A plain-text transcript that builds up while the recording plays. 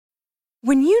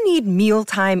When you need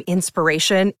mealtime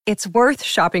inspiration, it's worth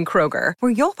shopping Kroger,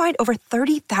 where you'll find over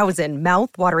 30,000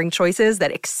 mouth-watering choices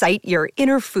that excite your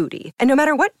inner foodie. And no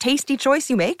matter what tasty choice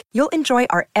you make, you'll enjoy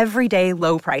our everyday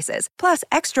low prices, plus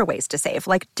extra ways to save,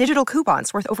 like digital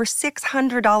coupons worth over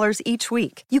 $600 each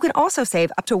week. You can also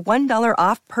save up to $1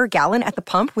 off per gallon at the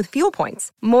pump with fuel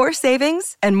points. More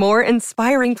savings and more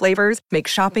inspiring flavors make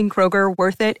shopping Kroger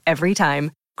worth it every time.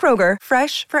 Kroger,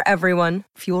 fresh for everyone.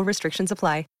 Fuel restrictions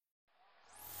apply.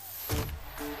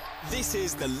 This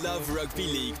is the Love Rugby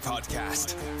League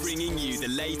podcast, bringing you the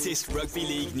latest rugby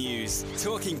league news,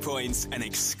 talking points and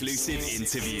exclusive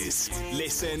interviews.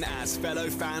 Listen as fellow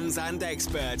fans and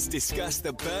experts discuss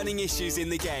the burning issues in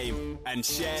the game and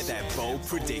share their bold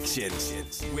predictions.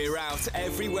 We're out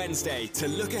every Wednesday to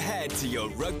look ahead to your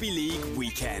rugby league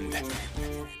weekend.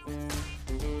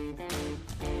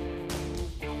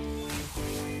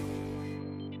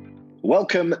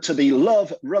 Welcome to the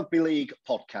Love Rugby League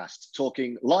podcast,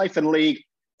 talking life and league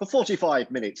for 45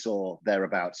 minutes or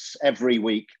thereabouts every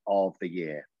week of the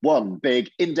year. One big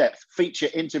in-depth feature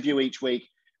interview each week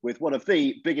with one of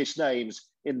the biggest names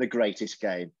in the greatest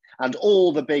game, and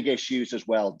all the big issues as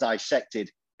well dissected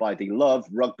by the Love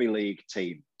Rugby League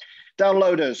team.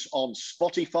 Download us on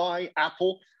Spotify,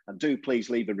 Apple, and do please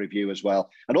leave a review as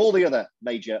well, and all the other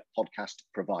major podcast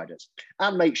providers.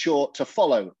 And make sure to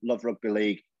follow Love Rugby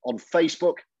League on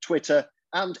Facebook, Twitter,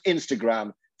 and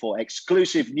Instagram for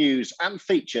exclusive news and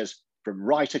features from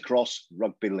right across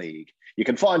rugby league. You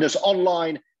can find us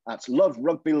online at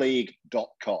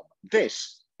loverugbyleague.com.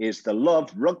 This is the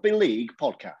Love Rugby League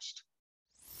podcast.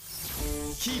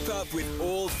 Keep up with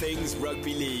all things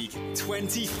rugby league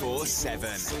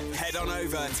 24/7. Head on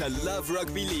over to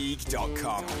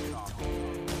loverugbyleague.com.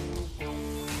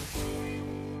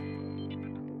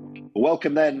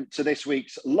 Welcome then to this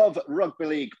week's Love Rugby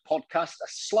League podcast. A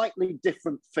slightly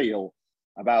different feel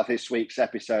about this week's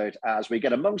episode as we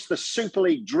get amongst the Super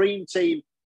League Dream Team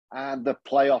and the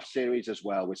playoff series as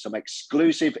well, with some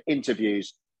exclusive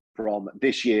interviews from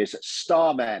this year's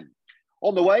star men.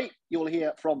 On the way, you'll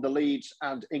hear from the Leeds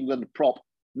and England prop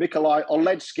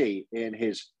Oledzki in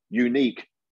his unique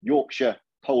Yorkshire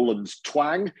Poland's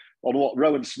twang on what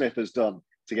Rowan Smith has done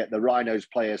to get the Rhinos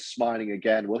players smiling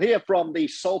again. We'll hear from the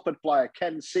Salford player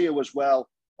Ken Seo as well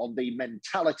on the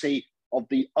mentality of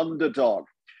the underdog.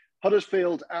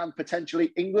 Huddersfield and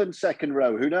potentially England second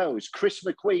row, who knows? Chris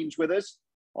McQueen's with us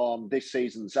on this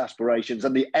season's aspirations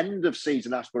and the end of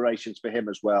season aspirations for him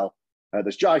as well.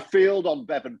 There's Jai Field on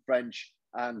Bevan French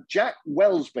and Jack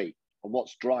Welsby on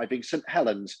what's driving St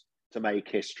Helens to make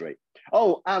history.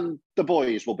 Oh, and the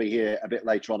boys will be here a bit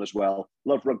later on as well.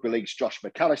 Love Rugby League's Josh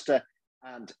McAllister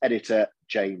and editor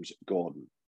James Gordon.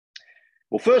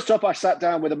 Well, first up, I sat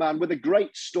down with a man with a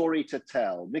great story to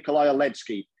tell.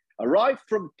 Oledzki arrived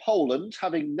from Poland,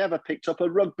 having never picked up a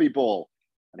rugby ball.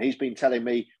 And he's been telling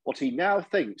me what he now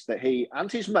thinks that he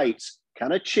and his mates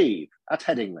can achieve at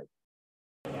Headingley.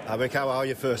 Mick, how are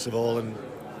you, first of all? And,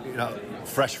 you know,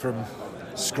 fresh from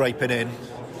scraping in.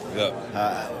 Yeah.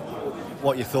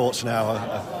 What are your thoughts now,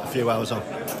 a few hours on?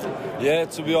 Yeah,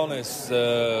 to be honest,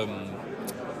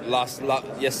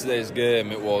 yesterday's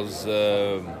game, it was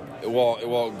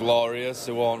glorious.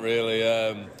 It wasn't really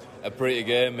a pretty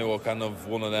game. It was kind of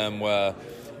one of them where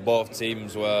both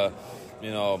teams were,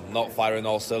 not firing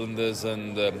all cylinders,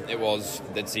 and it was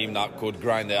the team that could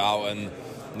grind it out and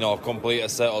complete a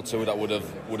set or two that would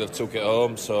have took it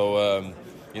home. So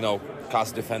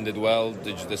Cass defended well.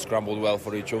 They scrambled well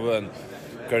for each other, and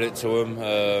credit to them.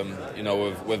 I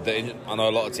know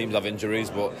a lot of teams have injuries,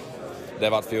 but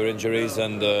they've had fewer injuries,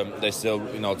 and they still,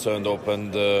 turned up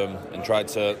and tried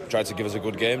to give us a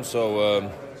good game. So,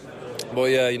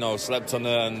 slept on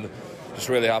it, and just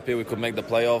really happy we could make the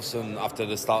playoffs. And after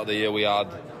the start of the year we had,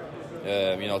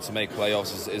 to make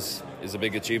playoffs is a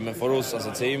big achievement for us as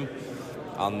a team.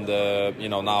 And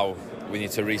now we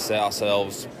need to reset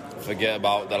ourselves, forget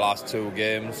about the last two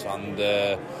games, and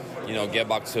get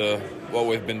back to what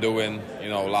we've been doing,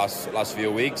 last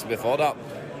few weeks before that.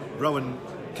 Rowan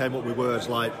came up with words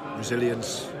like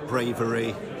resilience,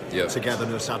 bravery,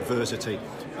 togetherness, adversity.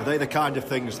 Are they the kind of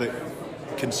things that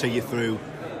can see you through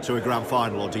to a grand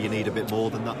final, or do you need a bit more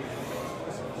than that?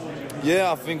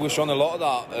 Yeah, I think we've shown a lot of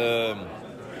that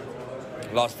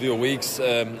last few weeks.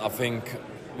 I think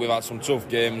we've had some tough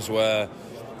games where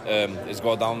it's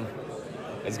got down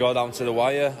to the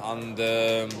wire, and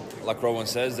like Rowan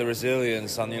says, the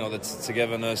resilience and the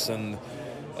togetherness, and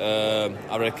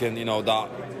I reckon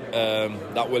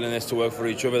that willingness to work for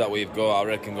each other that we've got, I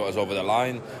reckon, got us over the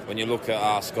line. When you look at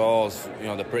our scores,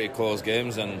 they're pretty close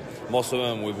games, and most of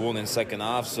them we've won in second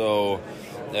half. So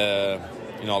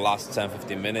last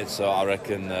 10-15 minutes. So I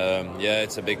reckon,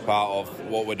 it's a big part of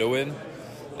what we're doing.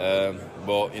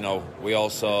 But we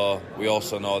also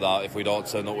know that if we don't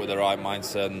turn up with the right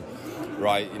mindset and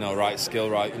right skill,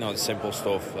 the simple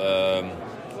stuff,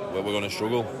 we're going to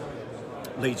struggle.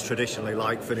 Leeds traditionally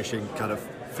like finishing kind of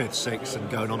 5th, 6th and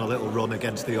going on a little run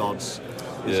against the odds.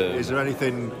 Is there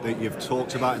anything that you've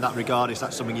talked about in that regard? Is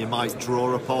that something you might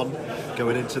draw upon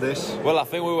going into this? Well, I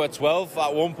think we were 12th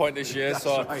at one point this year, that's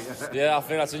so right. I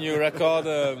think that's a new record.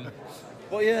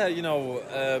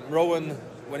 Rowan,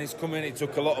 when he's come in, he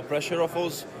took a lot of pressure off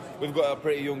us. We've got a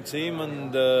pretty young team,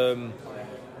 and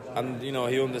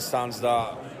he understands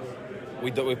that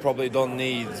we probably don't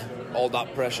need all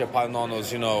that pressure piling on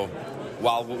us,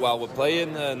 while we're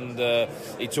playing, and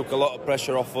he took a lot of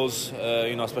pressure off us,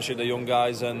 especially the young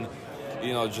guys, and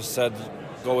just said,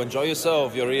 go enjoy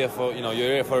yourself. You're here for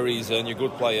a reason. You're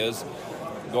good players.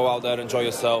 Go out there, enjoy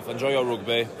yourself, enjoy your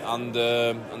rugby, and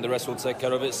the rest will take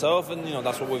care of itself. And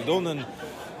that's what we've done. And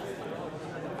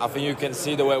I think you can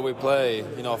see the way we play.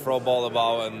 Throw ball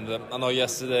about, and I know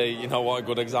yesterday, what a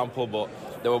good example, but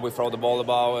the way we throw the ball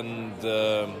about, and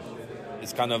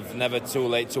it's kind of never too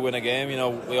late to win a game.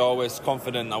 We're always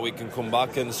confident that we can come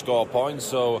back and score points.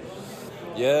 So,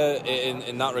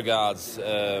 in that regards,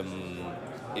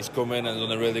 he's come in and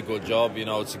done a really good job,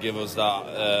 to give us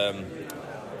that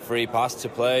free pass to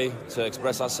play, to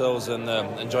express ourselves and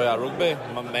enjoy our rugby,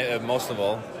 most of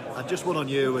all. And just one on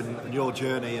you and your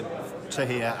journey to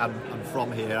here and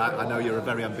from here. I know you're a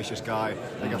very ambitious guy. I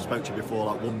think I've spoken to you before,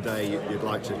 like one day you'd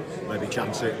like to maybe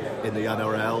chance it in the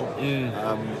NRL.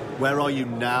 Where are you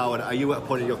now, and are you at a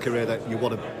point in your career that you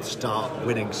want to start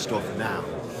winning stuff now?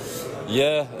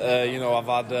 Yeah, I've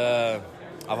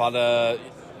had a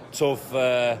tough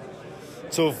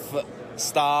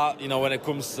start, when it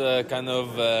comes to kind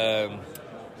of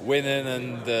winning,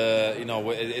 and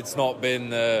it's not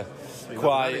been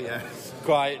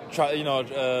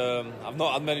I've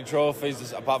not had many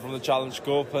trophies apart from the Challenge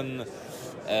Cup, and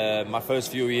my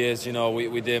first few years,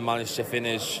 we did manage to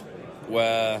finish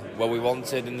where we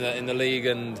wanted in the league,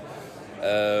 and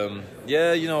I'm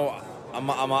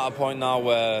at a point now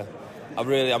where I'm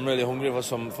really hungry for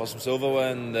some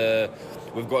silverware, and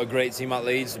we've got a great team at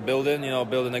Leeds building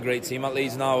a great team at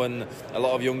Leeds now, and a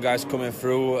lot of young guys coming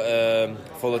through,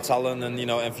 full of talent and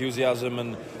enthusiasm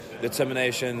and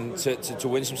determination to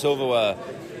win some silverware,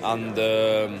 and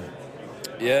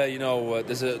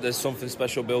there's something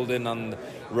special building, and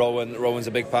Rowan's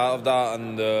a big part of that,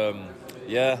 and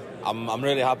I'm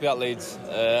really happy at Leeds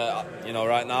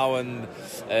right now, and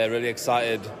really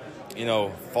excited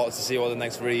to see what the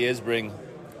next 3 years bring.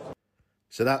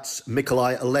 So that's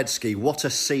Mikolaj Oledzki. What a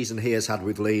season he has had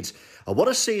with Leeds, and what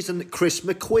a season Chris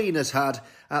McQueen has had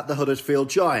at the Huddersfield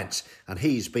Giants, and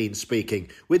he's been speaking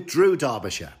with Drew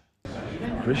Derbyshire.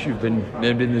 Chris, you've been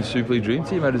named in the Super League Dream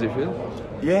Team. How does it feel?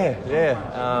 Yeah.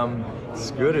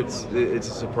 It's good. It's a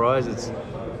surprise. It's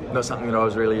not something that I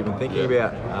was really even thinking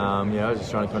about. I was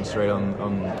just trying to concentrate on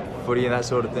footy and that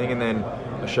sort of thing. And then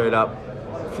I showed up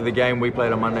for the game. We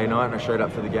played on Monday night, and I showed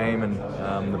up for the game, and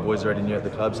the boys already knew at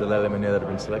the club, so they let me know that I'd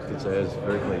been selected. So I was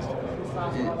very pleased.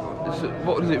 So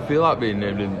what does it feel like being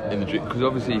named in the Dream? Because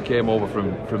obviously you came over from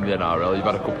the NRL. You've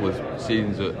had a couple of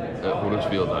seasons at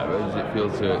Huddersfield now. How does it feel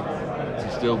to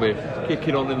still be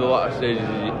kicking on in the latter stages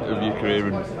of your career?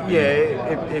 And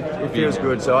it feels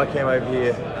good. So I came over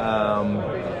here,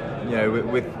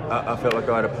 I felt like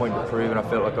I had a point to prove, and I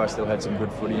felt like I still had some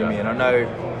good footy in me. And I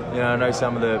know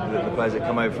some of the players that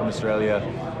come over from Australia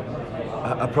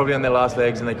are probably on their last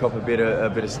legs, and they cop a bit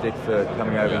of stick for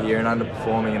coming over here and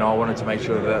underperforming, and I wanted to make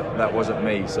sure that wasn't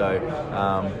me. So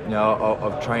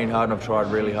I've trained hard, and I've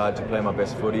tried really hard to play my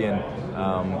best footy, and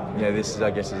this is, I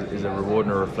guess, is a reward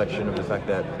and a reflection of the fact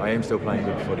that I am still playing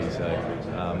good footy. So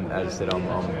as I said, I'm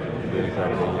really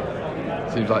proud of it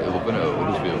here. Seems like you're loving it at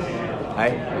Huddersfield.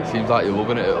 Hey? It seems like you're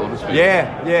loving it at Oledzki.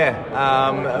 Yeah.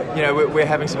 We're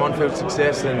having some on-field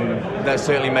success, and that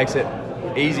certainly makes it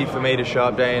easy for me to show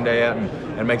up day in, day out,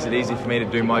 and makes it easy for me to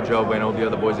do my job when all the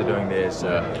other boys are doing theirs.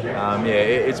 So,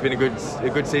 it's been a good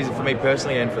season for me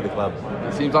personally and for the club.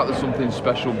 It seems like there's something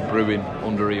special brewing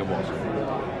under Ian Watson.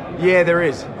 Yeah, there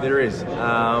is.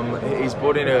 He's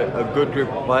brought in a good group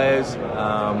of players.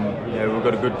 We've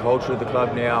got a good culture at the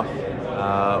club now.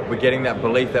 We're getting that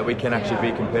belief that we can actually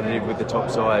be competitive with the top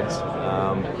sides.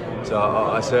 So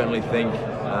I certainly think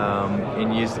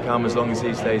in years to come, as long as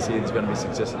he stays here, there's going to be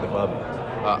success at the club.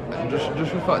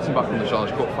 Just reflecting back on the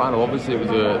Challenge Cup final, obviously it was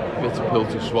a bitter pill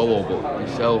to swallow, but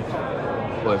yourself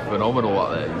played phenomenal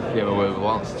out there. You came away with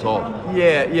lots to talk.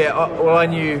 Yeah. Well, I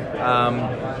knew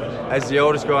as the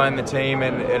oldest guy in the team,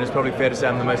 and it's probably fair to say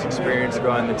I'm the most experienced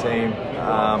guy in the team,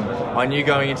 I knew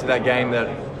going into that game that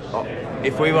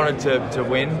if we wanted to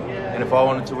win, and if I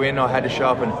wanted to win, I had to show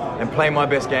up and play my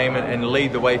best game and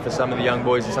lead the way for some of the young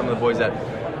boys and some of the boys that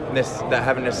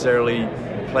haven't necessarily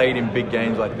played in big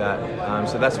games like that.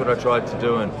 So that's what I tried to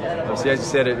do, and obviously, as you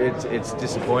said, it's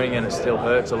disappointing and it still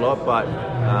hurts a lot, but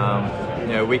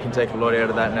we can take a lot out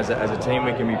of that, and as a team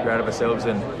we can be proud of ourselves,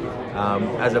 and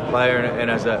as a player and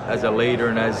as a leader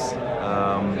and as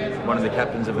one of the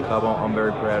captains of the club, I'm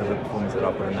very proud of the performance that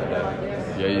I put in that day.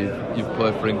 Yeah, you've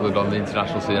played for England on the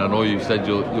international scene. I know you said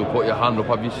you'll put your hand up.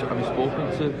 Have you spoken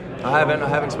to? I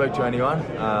haven't spoken to anyone.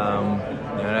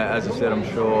 As I said, I'm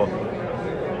sure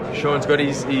Sean's got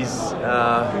his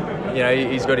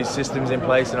got his systems in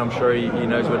place, and I'm sure he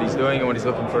knows what he's doing and what he's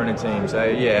looking for in a team. So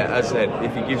yeah, as I said,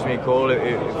 if he gives me a call, if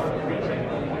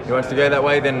he wants to go that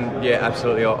way, then yeah,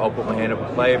 absolutely, I'll put my hand up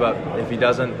and play. But if he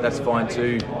doesn't, that's fine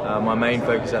too. My main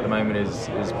focus at the moment is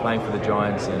playing for the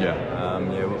Giants, and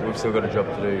we've still got a job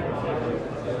to do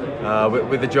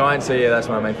with the Giants. So yeah, that's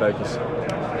my main focus.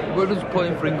 Where does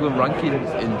playing for England rank in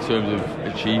terms of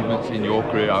achievements in your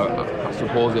career? I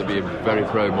suppose it'd be a very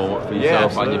proud moment for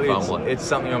yourself and your family. It's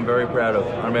something I'm very proud of.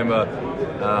 I remember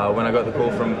when I got the call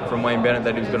from Wayne Bennett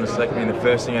that he was going to select me, and the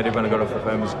first thing I did when I got off the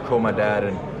phone was call my dad,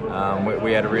 and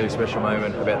we had a really special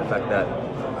moment about the fact that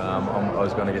I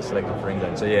was going to get selected for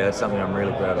England. So yeah, that's something I'm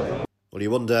really proud of. Well,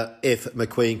 you wonder if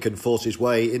McQueen can force his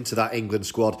way into that England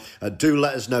squad. Do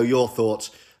let us know your thoughts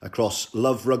across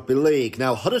Love Rugby League.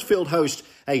 Now, Huddersfield host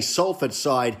a Salford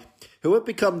side who have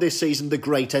become this season the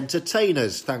great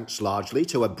entertainers, thanks largely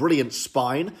to a brilliant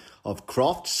spine of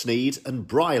Croft, Sneed and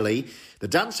Briley, the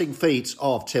dancing feet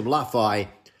of Tim Laffey,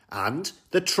 and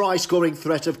the try-scoring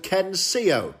threat of Ken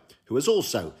Seo, who has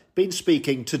also been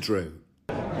speaking to Drew.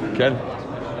 Ken,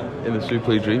 in the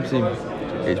Super League Dream Team,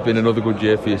 it's been another good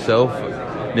year for yourself.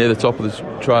 Near the top of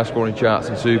the try-scoring charts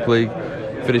in Super League,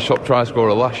 finished top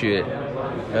try-scorer last year.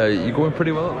 You're going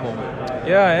pretty well at the moment.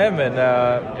 Yeah, I am, and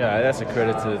that's a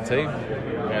credit to the team.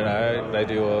 They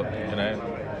do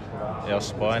our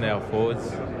spine, our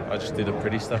forwards. I just do the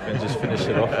pretty stuff and just finish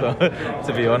it off.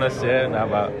 To be honest,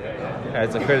 but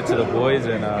it's a credit to the boys,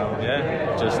 and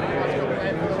just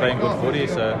playing good footy,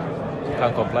 so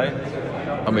can't complain.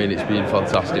 I mean, it's been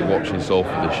fantastic watching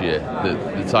Salford this year.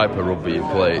 The type of rugby you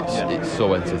play, it's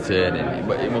so entertaining.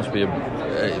 It must be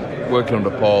working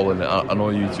under Paul, and I know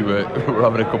you two were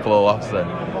having a couple of laughs then.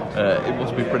 It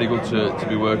must be pretty good to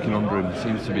be working under him. It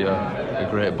seems to be a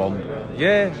great bond.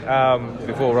 Yeah,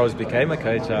 before Rose became a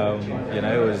coach,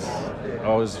 I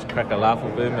always crack a laugh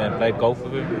with him and played golf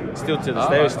with him. Still to this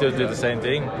day, we still do the same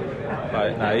thing.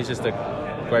 But no, he's just a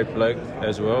great bloke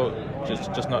as well.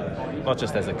 Just not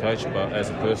just as a coach, but as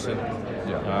a person.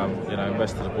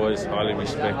 Most of the boys highly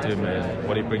respect him and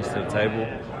what he brings to the table,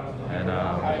 and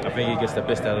I think he gets the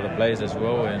best out of the players as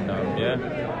well. And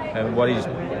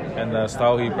and the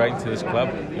style he brings to this club,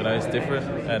 is different,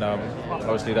 and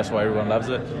obviously that's why everyone loves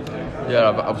it.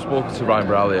 Yeah, I've spoken to Ryan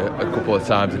Browley a couple of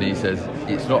times, and he says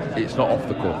it's not off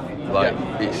the cuff.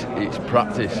 It's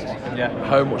practiced. Yeah.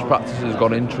 How much practice has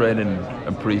gone in training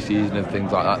and pre-season and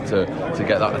things like that to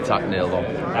get that attack nailed on?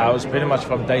 I was pretty much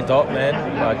from day dot, man.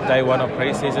 Like day one of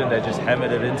pre-season, they just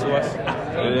hammered it into us.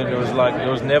 And it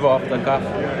was never off the cuff.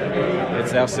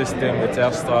 It's our system, it's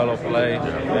our style of play,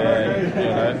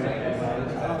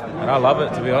 and I love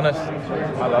it, to be honest.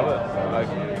 I love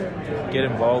it. Get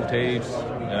involved heaps,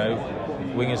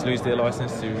 wingers lose their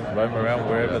license to roam around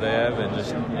wherever they have, and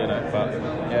just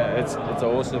it's an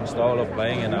awesome style of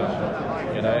playing, and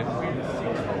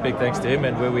big thanks to him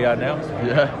and where we are now.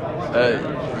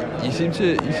 You seem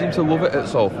to love it at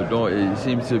Salford, don't you? You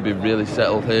seem to be really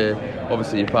settled here.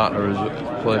 Obviously your partner has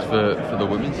plays for the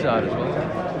women's side as well.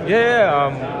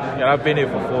 I've been here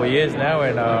for 4 years now,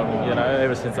 and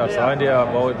ever since I've signed here,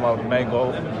 I've always, my main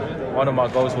goal, one of my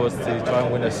goals was to try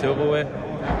and win a silverware.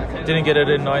 Didn't get it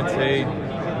in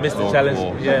 19, missed the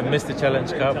challenge. Missed the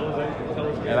Challenge Cup.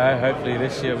 Hopefully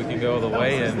this year we can go all the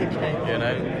way and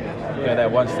go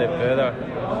that one step further.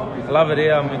 I love it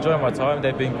here. I'm enjoying my time.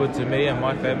 They've been good to me and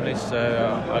my family, so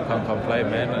I can't complain,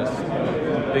 man. It's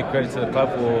a big credit to the club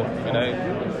for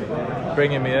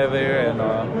bringing me over here, and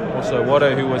also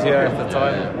Watto, who was here at the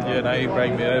time. He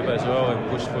brought me over as well and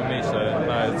pushed for me. So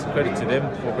it's a credit to them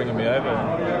for bringing me over.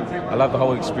 I love the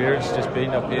whole experience, just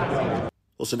being up here.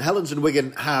 Well, St Helens and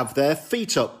Wigan have their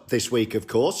feet up this week, of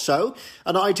course, so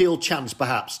an ideal chance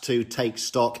perhaps to take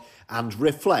stock and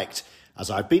reflect,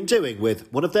 as I've been doing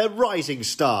with one of their rising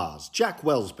stars, Jack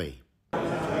Welsby.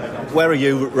 Where are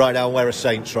you right now? Where are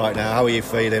Saints right now? How are you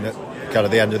feeling at kind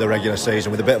of the end of the regular season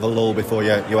with a bit of a lull before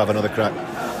you have another crack?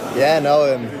 Yeah,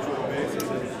 no.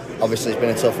 Obviously, it's been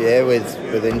a tough year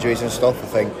with injuries and stuff. I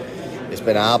think it's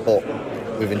been hard, but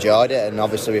we've enjoyed it, and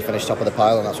obviously we finished top of the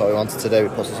pile, and that's what we wanted to do.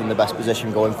 It puts us in the best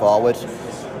position going forward,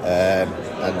 and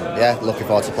yeah, looking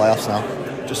forward to playoffs now.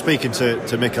 Just speaking to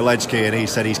Mick Oledzki, and he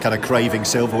said he's kind of craving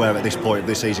silverware at this point of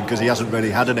this season because he hasn't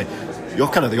really had any. You're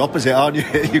kind of the opposite, aren't you?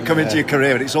 You come into your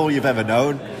career and it's all you've ever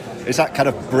known. Is that kind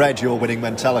of bred your winning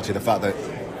mentality, the fact that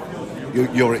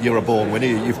you're a born winner,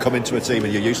 you've come into a team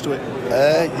and you're used to it?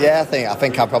 Yeah, I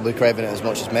think I'm probably craving it as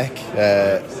much as Mick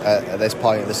at this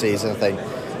point of the season. I think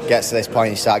gets to this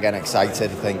point you start getting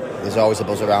excited. I think there's always a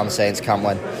buzz around the Saints camp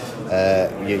when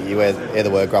you hear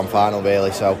the word grand final,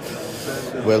 really. So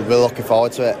we're looking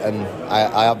forward to it, and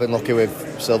I have been lucky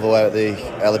with silverware at the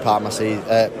early part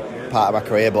of my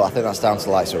career, but I think that's down to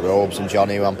the likes of Robes and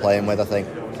Johnny, who I'm playing with. I think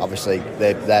obviously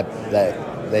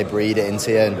they breed it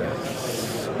into you,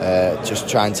 and just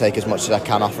try and take as much as I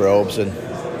can off Robes and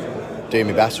do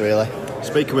my best, really.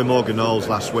 Speaking with Morgan Knowles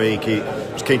last week, he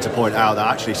was keen to point out that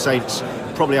actually Saints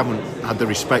probably haven't had the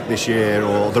respect this year,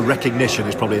 or the recognition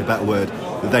is probably a better word,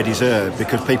 that they deserve,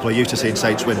 because people are used to seeing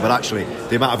Saints win, but actually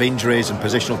the amount of injuries and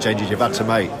positional changes you've had to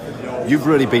make, you've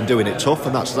really been doing it tough,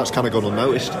 and that's kind of gone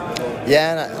unnoticed.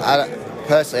 Yeah, and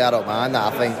personally I don't mind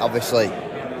that. I think obviously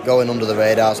going under the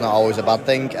radar is not always a bad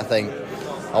thing. I think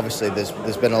obviously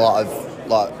there's been a lot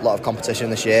of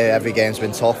competition this year. Every game's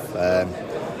been tough,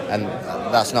 and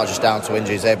that's not just down to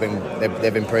injuries.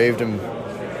 They've improved and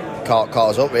caught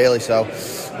us up, really. So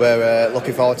we're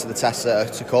looking forward to the tests that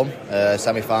are to come.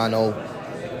 Semi-final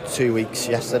 2 weeks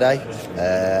yesterday,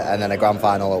 and then a grand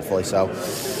final hopefully. So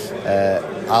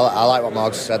I like what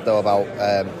Morgs said though about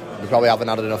we probably haven't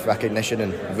had enough recognition,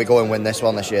 and if we go and win this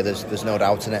one this year, there's no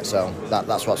doubt in it. So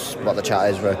that's what the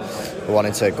chat is. We're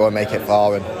wanting to go and make it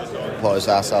far and put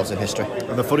ourselves in history.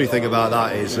 And the funny thing about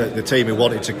that is that the team who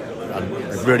wanted to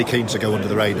and really keen to go under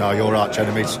the radar, your arch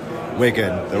enemies,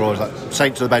 Wigan, they're always like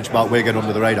Saints to the benchmark, Wigan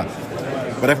under the radar.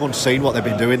 But everyone's seen what they've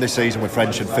been doing this season with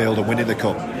French and Field and winning the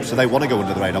cup, so they want to go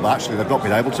under the radar, but actually they've not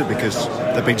been able to because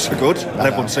they've been so good, and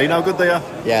everyone's seen how good they are.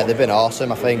 Yeah, they've been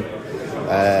awesome. I think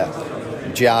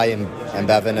Jai and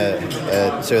Bevan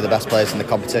are two of the best players in the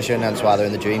competition, hence why they're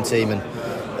in the dream team. And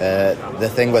the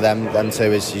thing with them two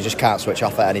is you just can't switch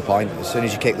off at any point. As soon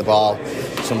as you kick the ball,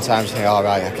 sometimes you think, all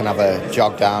right, I can have a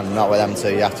jog down. Not with them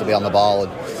two, you have to be on the ball.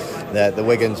 And the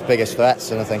Wigan's biggest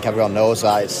threats, and I think everyone knows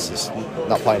that. It's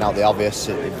not pointing out the obvious.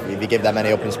 If you give them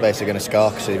any open space, they're going to score,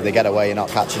 because if they get away, you're not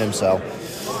catching them. So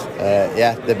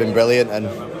yeah, they've been brilliant, and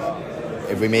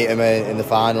if we meet them in the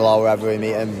final or wherever we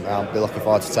meet them, I'll be looking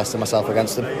forward to testing myself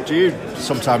against them. Do you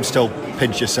sometimes still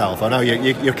pinch yourself? I know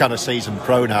you're kind of seasoned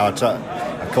pro now.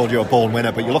 I called you a born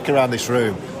winner, but you look around this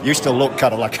room, you still look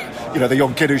kind of like, the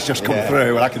young kid who's just come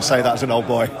through, and I can say that as an old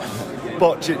boy.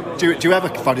 But do you ever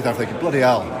find yourself thinking, bloody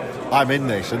hell, I'm in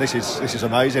this, and this is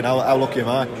amazing, how lucky am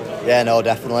I? Yeah, no,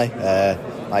 definitely.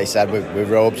 Like you said, with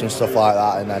Robes and stuff like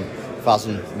that, and then Faz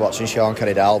and watching Sean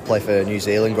Cannidale play for New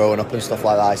Zealand growing up and stuff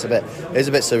like that, it's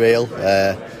a bit surreal.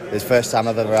 It's the first time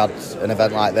I've ever had an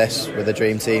event like this with the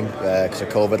dream team, because of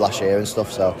COVID last year and stuff.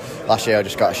 So last year I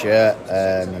just got a shirt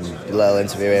and a little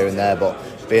interview here and there, but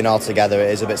being all together, it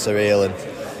is a bit surreal,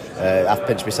 and I've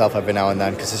pinched myself every now and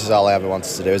then, because this is all I ever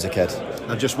wanted to do as a kid.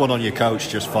 And just one on your coach,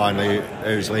 just finally,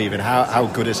 who's leaving. How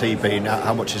good has he been?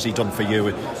 How much has he done for you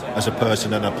as a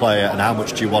person and a player, and how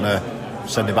much do you want to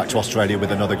send him back to Australia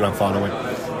with another grand final win?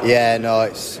 Yeah, no,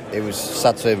 it was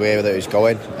sad to hear that he was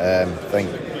going. I think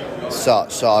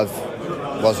sort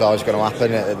of was always going to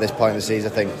happen at this point in the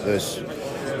season. I think there's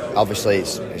obviously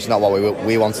it's not what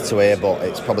we wanted to hear, but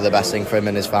it's probably the best thing for him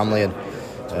and his family. And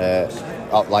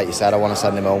like you said, I want to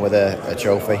send him home with a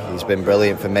trophy. He's been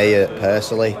brilliant for me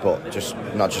personally, but just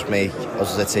not just me,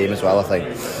 us as a team as well. I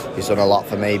think he's done a lot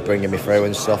for me, bringing me through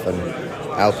and stuff, and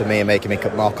helping me and making me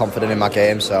more confident in my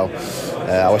game. So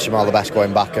I wish him all the best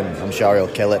going back, and I'm sure he'll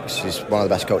kill it, because he's one of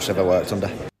the best coaches I've ever worked under.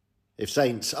 If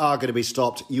Saints are going to be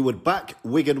stopped, you would back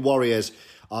Wigan Warriors,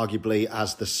 arguably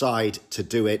as the side to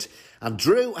do it. And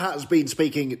Drew has been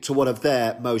speaking to one of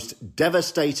their most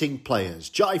devastating players,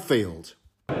 Jai Field.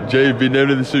 Jay, you've been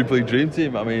named in the Super League Dream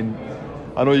Team. I mean,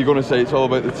 I know you're going to say it's all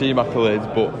about the team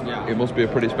accolades, but it must be a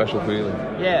pretty special feeling.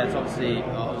 Yeah, it's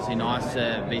obviously nice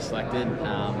to be selected,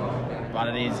 but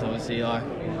it is obviously like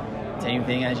a team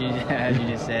thing, as you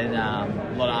just said.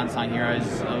 A lot of unsung heroes,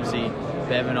 obviously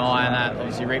Bev and I, and that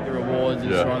obviously reap the rewards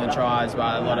and scoring the tries,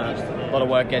 but a lot of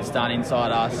work gets done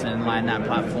inside us and laying that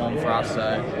platform for us.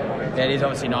 So yeah, it is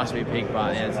obviously nice to be picked,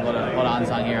 but yeah, there's a lot of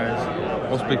unsung heroes.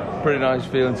 Must be a pretty nice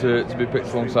feeling to be picked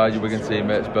alongside your Wigan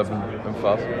teammates, Bevan and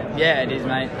Faz. Yeah, it is,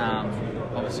 mate.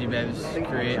 Obviously, Bev's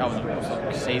career,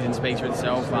 season speaks for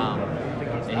itself.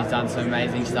 He's done some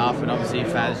amazing stuff, and obviously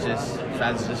Faz is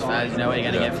just Faz. You know what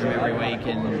you're going to get from him every week,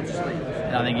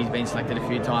 and I think he's been selected a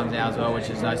few times now as well, which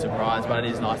is no surprise, but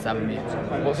it is nice to have him here.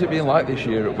 What's it been like this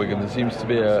year at Wigan? There seems to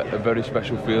be a very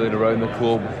special feeling around the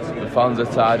club. The fans are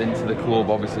tied into the club.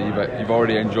 Obviously, you've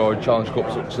already enjoyed Challenge Cup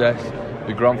success,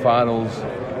 the grand finals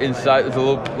in sight. There's a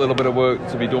little bit of work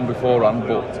to be done beforehand,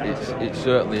 but it's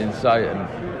certainly in sight,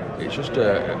 and it's just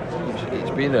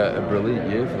it's been a brilliant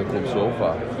year for the club so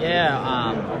far. Yeah,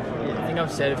 I think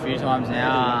I've said a few times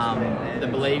now, the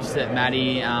beliefs that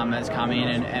Matty has come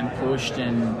in and pushed,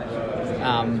 and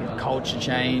culture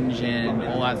change and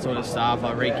all that sort of stuff,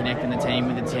 like reconnecting the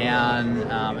team with the town.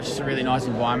 It's just a really nice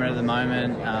environment at the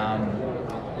moment.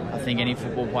 I think any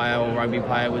football player or rugby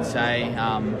player would say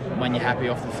when you're happy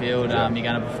off the field, you're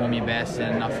going to perform your best,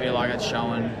 and I feel like it's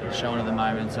showing at the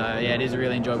moment. So yeah, it is a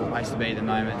really enjoyable place to be at the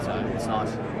moment, so it's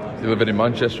nice. You're living in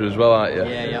Manchester as well, aren't you?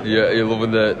 Yeah. You're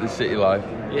loving the city life.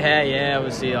 Yeah.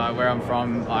 Obviously, like where I'm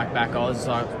from, like back Oz,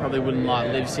 I probably wouldn't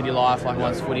like live city life like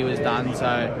once footy was done. So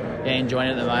yeah, enjoying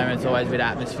it at the moment. It's always a bit of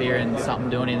atmosphere and something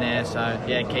doing in there. So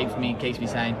yeah, it keeps me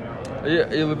sane. Are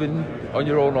you living on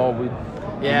your own or with?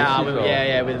 With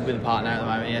a partner at the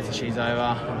moment. Yeah, so she's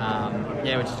over.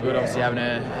 Which is good. Obviously having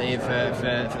her here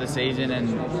for the season and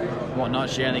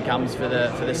whatnot. She only comes for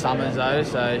the summers though,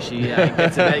 so she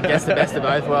gets the best of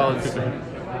both worlds.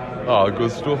 Oh,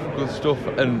 good stuff.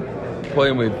 And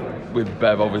playing with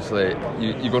Bev, obviously,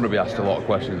 you're going to be asked a lot of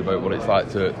questions about what it's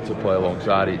like to play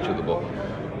alongside each other, but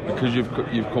because you've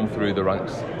come through the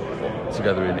ranks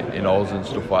together in Oz and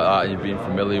stuff like that, and you've been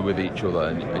familiar with each other,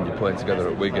 and you're playing together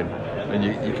at Wigan, and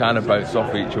you kind of bounce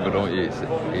off each other, don't you?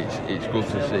 It's good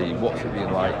to see. What's it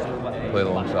been like playing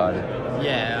alongside him?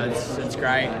 Yeah, it's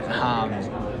great.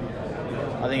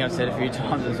 I think I've said a few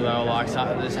times as well, like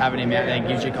just having him out there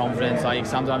gives you confidence. Like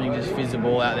sometimes you can just fizz the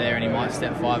ball out there and he might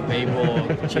step 5 people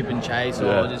or chip and chase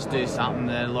or just do something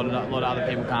that a lot of other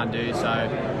people can't do. So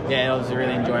yeah, it was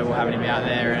really enjoyable having him out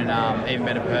there, and even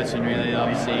better person really.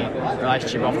 Obviously, the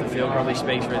relationship off the field probably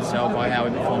speaks for itself, like how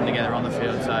we perform together on the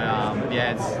field. So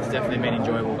it's definitely been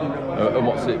enjoyable. And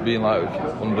what's it been like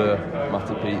under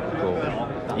Matty Pete?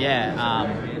 Yeah,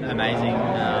 amazing.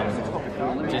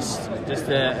 Just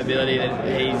the ability that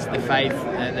he's, the faith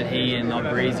that he and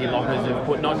Breezy Lockers have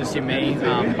put, not just in me,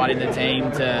 but in the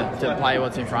team to play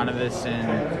what's in front of us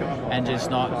and just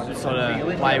not sort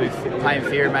of play in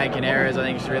fear of making errors. I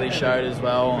think it's really showed as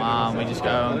well. We just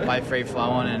go and play free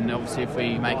flowing, and obviously if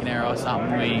we make an error or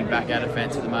something, we back our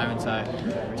defence at the moment. So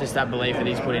just that belief that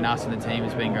he's put in us and the team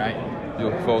has been great. You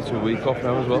look forward to a week off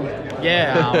now as well?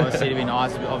 Yeah, obviously it'll be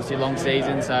nice. Obviously long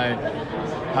season, so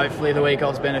hopefully the week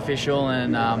off's beneficial,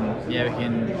 and we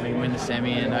can win the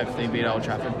semi and hopefully beat Old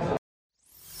Trafford.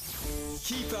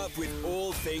 Keep up with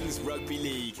all things rugby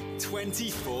league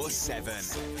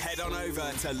 24/7. Head on over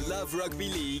to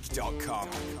loverugbyleague.com.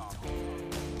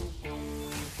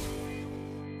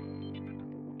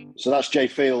 So that's Jay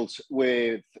Fields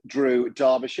with Drew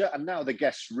Derbyshire. And now the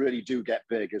guests really do get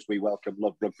big as we welcome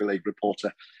Love Rugby League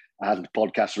reporter and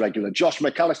podcast regular Josh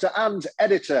McAllister and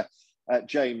editor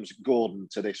James Gordon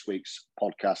to this week's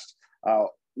podcast.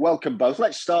 Welcome both.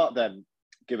 Let's start then,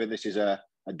 given this is a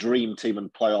dream team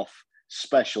and playoff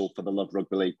special for the Love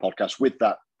Rugby League podcast with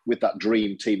that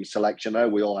dream team selection.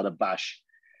 We all had a bash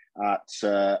at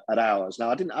ours. Now,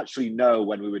 I didn't actually know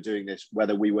when we were doing this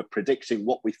whether we were predicting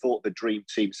what we thought the dream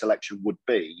team selection would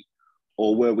be,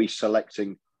 or were we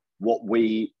selecting what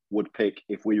we would pick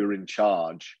if we were in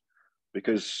charge,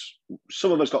 because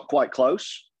some of us got quite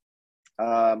close,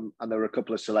 and there were a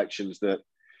couple of selections that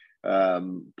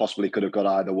possibly could have gone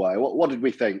either way. What did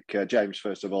we think, James,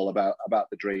 first of all, about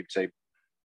the dream team?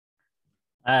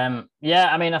 I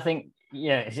think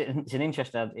it's an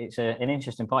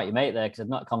interesting point you make there, because I've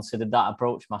not considered that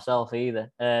approach myself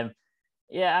either. The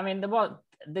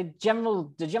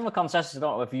general consensus, I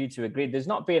don't know if you two agree, there's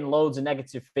not been loads of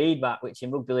negative feedback, which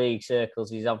in rugby league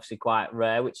circles is obviously quite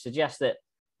rare, which suggests that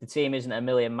the team isn't a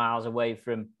million miles away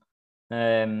from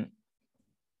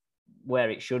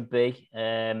where it should be.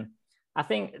 I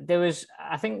think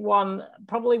one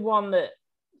that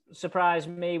surprised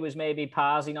me was maybe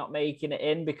Parsi not making it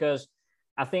in, because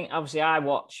I think obviously I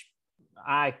watch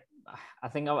a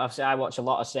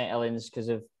lot of St Helens because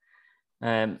of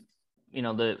the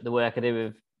work I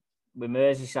do with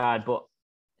Merseyside, but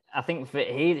I think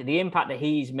the impact that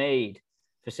he's made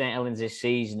for St Helens this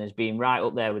season has been right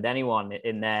up there with anyone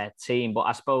in their team. But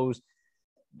I suppose,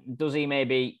 does he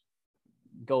maybe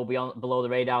go below the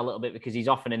radar a little bit because he's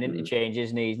often an interchange,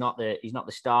 isn't he? He's not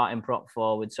the starting prop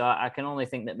forward. So I can only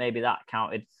think that maybe that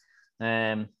counted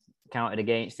counted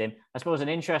against him. I suppose an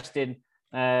interesting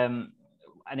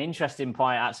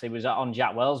point actually was on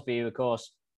Jack Welsby, who of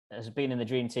course has been in the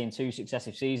Dream Team 2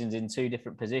 successive seasons in 2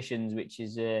 different positions, which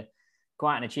is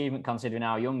quite an achievement considering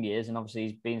how young he is. And obviously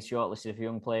he's been shortlisted for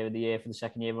Young Player of the Year for the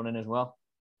 2nd year running as well.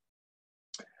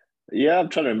 Yeah, I'm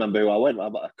trying to remember who I went. I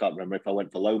can't remember if I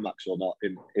went for Lomax or not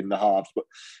in the halves. But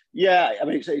yeah, I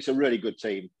mean, it's a really good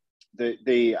team.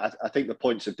 I think the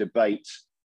points of debate,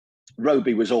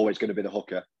 Roby was always going to be the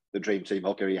hooker, the Dream Team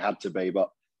hooker. He had to be, but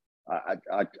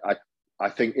I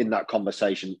think in that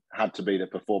conversation had to be the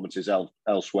performances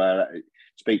elsewhere.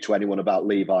 Speak to anyone about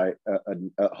Levi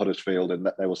at Huddersfield,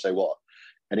 and they will say what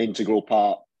an integral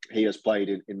part he has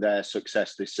played in their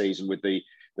success this season with the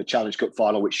Challenge Cup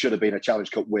final, which should have been a Challenge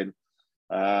Cup win,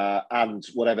 and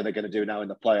whatever they're going to do now in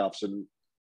the playoffs. And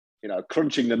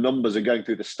crunching the numbers and going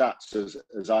through the stats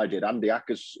as I did, Andy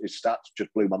Acker's his stats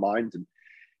just blew my mind. And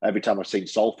every time I've seen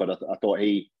Salford, I thought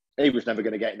he was never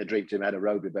going to get in the Dream Team ahead of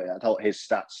Roby, but I thought his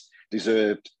stats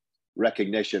deserved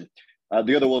recognition.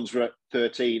 The other ones were at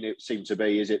 13. It seemed to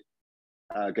be, is it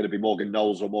going to be Morgan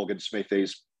Knowles or Morgan Smith?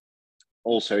 Is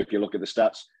also, if you look at the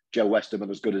stats, Joe Westerman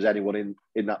as good as anyone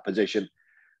in that position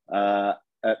at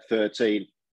 13.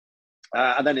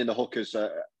 And then in the hookers,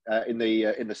 in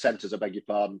the centres, I beg your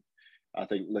pardon, I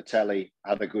think Latelli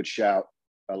had a good shout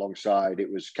alongside.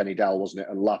 It was Kenny Dowell, wasn't it,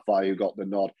 and Lafay who got the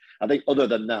nod. I think other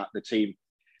than that, the team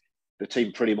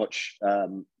pretty much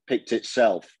picked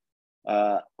itself.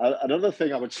 Another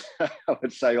thing I would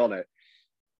say on it,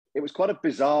 it was quite a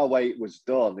bizarre way it was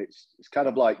done. It's kind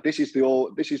of like this is the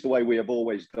way we have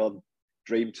always done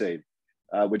Dream Team.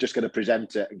 We're just going to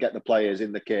present it and get the players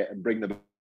in the kit and bring them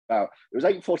out. It was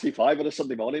 8:45 on a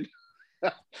Sunday morning.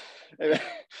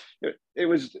 it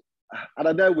was, and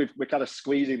I know we're kind of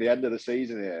squeezing the end of the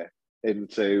season here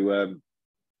into a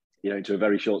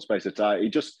very short space of time. I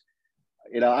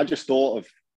just thought of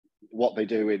what they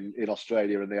do in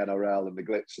Australia and the NRL and the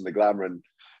glitz and the glamour. And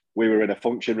we were in a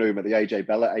function room at the AJ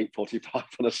Bell at 8:45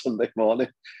 on a Sunday morning.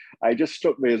 It just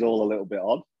struck me as all a little bit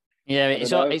odd. Yeah,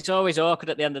 it's always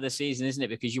awkward at the end of the season, isn't it?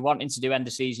 Because you're wanting to do end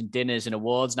of season dinners and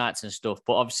awards nights and stuff,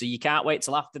 but obviously you can't wait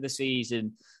till after the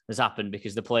season has happened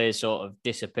because the players sort of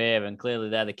disappear, and clearly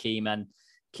they're the key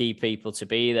people to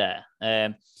be there.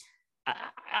 I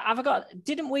forgot,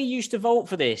 didn't we used to vote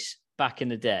for this back in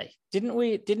the day?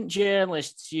 Didn't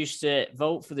journalists used to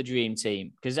vote for the Dream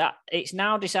Team? Because it's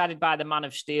now decided by the Man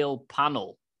of Steel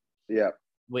panel. Yeah.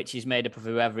 Which is made up of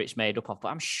whoever it's made up of. But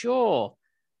I'm sure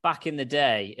back in the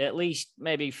day, at least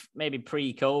maybe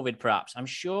pre-COVID perhaps, I'm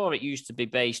sure it used to be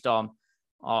based on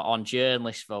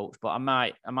journalist votes, but I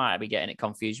might be getting it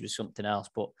confused with something else.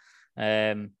 But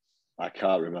I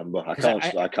can't remember. I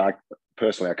can't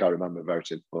personally. I can't remember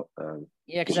voting. But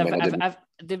yeah, because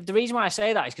the reason why I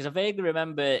say that is because I vaguely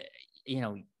remember,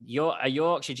 a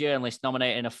Yorkshire journalist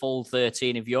nominating a full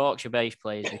 13 of Yorkshire-based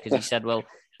players because he said, well,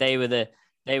 they were the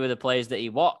players that he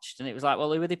watched, and it was like,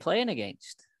 well, who were they playing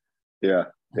against? Yeah.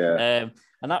 And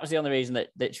that was the only reason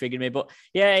that triggered me. But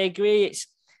yeah, I agree.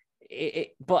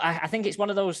 But I think it's one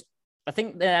of those. I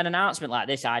think an announcement like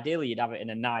this, ideally, you'd have it in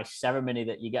a nice ceremony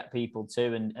that you get people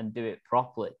to and do it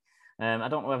properly. I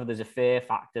don't know whether there's a fear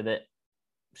factor that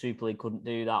Super League couldn't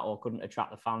do that or couldn't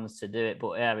attract the fans to do it.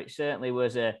 But yeah, it certainly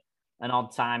was an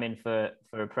odd timing for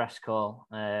a press call.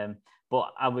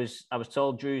 But I was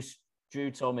told Drew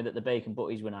told me that the bacon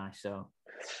butties were nice. So,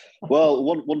 well,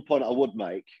 one point I would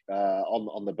make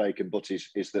on the bacon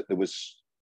butties is that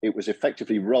it was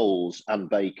effectively rolls and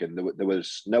bacon. There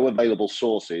was no available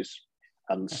sauces,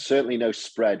 and certainly no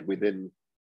spread within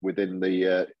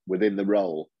the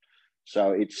roll.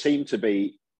 So it seemed to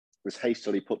be was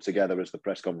hastily put together as the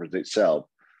press conference itself,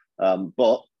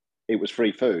 but it was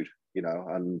free food,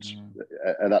 And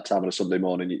at that time on a Sunday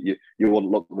morning, you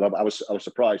wouldn't look. I was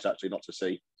surprised actually not to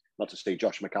see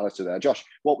Josh McAllister there. Josh,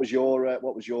 what was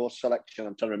your selection?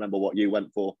 I'm trying to remember what you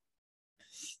went for.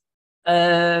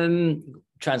 Trying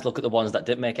to look at the ones that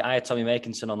didn't make it. I had Tommy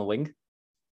Makinson on the wing.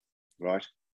 Right.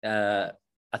 I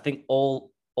think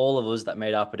all of us that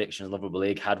made our predictions in the Rugby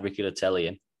League had Ricky Latelli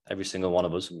in, every single one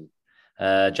of us.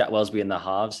 Jack Welsby in the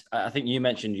halves. I think you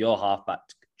mentioned your halfback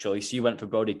choice. You went for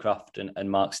Brodie Kraft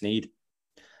and Mark Sneed.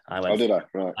 Did I?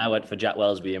 Right. I went for Jack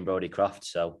Welsby and Brodie Kraft,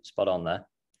 so spot on there.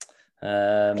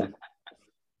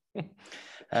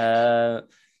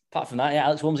 Apart from that,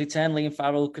 Alex Walmsley 10, Liam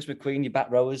Farrell, Chris McQueen, your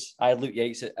back rowers. I had Luke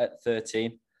Yates at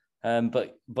 13.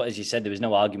 But as you said, there was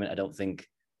no argument, I don't think,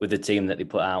 with the team that they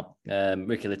put out.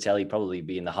 Ricky Latelli probably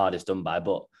being the hardest done by,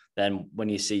 but then when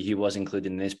you see who was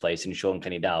included in this place in Sean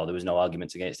Kenny Dow, there was no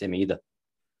arguments against him either.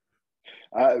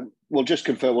 We'll just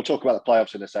confirm. We'll talk about the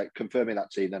playoffs in a sec. Confirming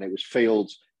that team, then it was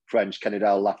Fields, French,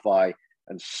 Kennedale, Lafay,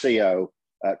 and CO,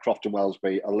 Crofton,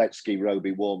 Welsby, Oledzki,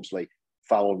 Roby, Walmsley,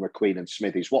 Fowler, McQueen, and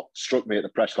Smithies. What struck me at the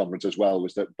press conference as well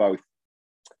was that both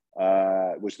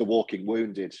was the walking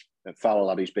wounded. And Fowler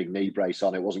had his big knee brace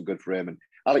on. It wasn't good for him. And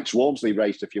Alex Walmsley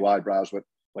raised a few eyebrows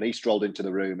when he strolled into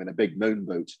the room in a big moon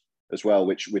boot as well,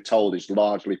 which we're told is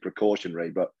largely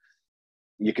precautionary. But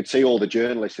you could see all the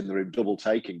journalists in the room double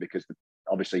taking, because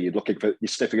obviously you're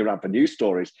sniffing around for news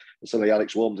stories. And suddenly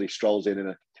Alex Walmsley strolls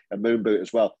in a moon boot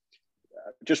as well.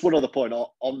 Just one other point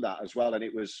on that as well. And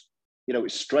it was,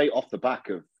 it's straight off the back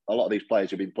of a lot of these players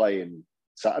who've been playing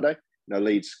Saturday.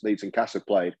 Leeds and Cass have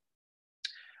played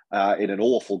in an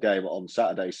awful game on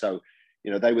Saturday. So,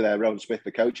 they were there. Rowan Smith,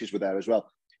 the coaches, were there as well.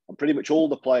 And pretty much all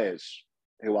the players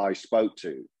who I spoke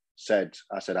to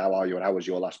I said, how are you and how was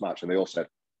your last match? And they all said,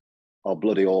 oh,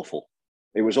 bloody awful.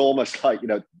 It was almost like,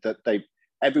 that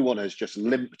everyone has just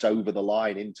limped over the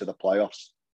line into the playoffs.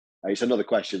 It's another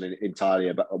question entirely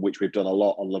about which we've done a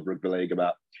lot on Love Rugby League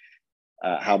about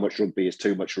how much rugby is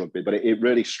too much rugby. But it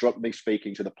really struck me,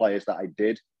 speaking to the players that I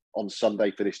did on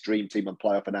Sunday for this Dream Team and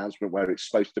playoff announcement, where it's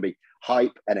supposed to be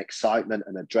hype and excitement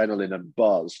and adrenaline and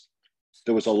buzz.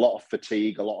 There was a lot of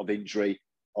fatigue, a lot of injury,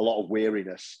 a lot of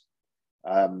weariness.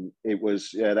 It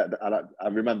was, I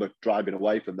remember driving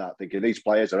away from that thinking these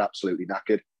players are absolutely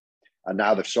knackered, and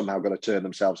now they've somehow got to turn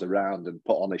themselves around and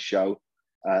put on a show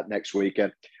next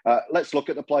weekend. Let's look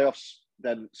at the playoffs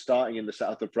then, starting in the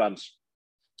south of France,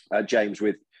 James,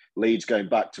 with Leeds going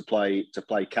back to play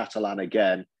Catalan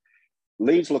again.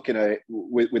 Leeds looking at it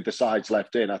with the sides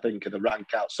left in, I think, are the rank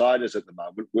outsiders at the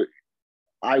moment.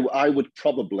 I would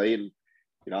probably, and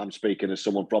I'm speaking as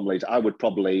someone from Leeds, I would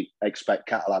probably expect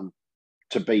Catalan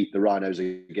to beat the Rhinos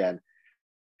again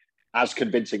as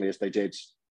convincingly as they did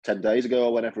 10 days ago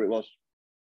or whenever it was.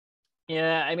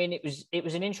 Yeah, I mean, it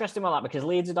was an interesting one, because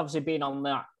Leeds had obviously been on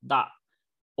that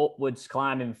upwards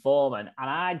climbing form, and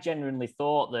I genuinely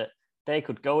thought that they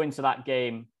could go into that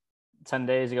game 10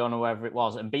 days ago or wherever it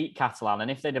was and beat Catalan.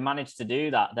 And if they'd have managed to do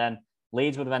that, then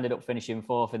Leeds would have ended up finishing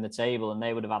fourth in the table, and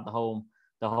they would have had the home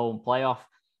playoff.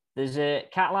 There's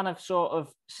Catalan have sort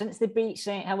of, since they beat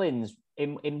St. Helens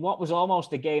in what was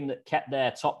almost a game that kept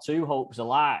their top two hopes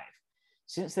alive,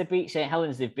 since they beat St.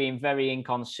 Helens, they've been very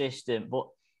inconsistent. But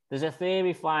there's a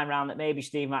theory flying around that maybe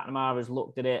Steve McNamara has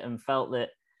looked at it and felt that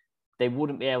they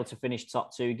wouldn't be able to finish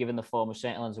top two given the form of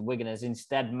St. Helens and Wigan, has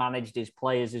instead managed his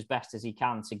players as best as he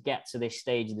can to get to this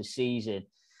stage of the season,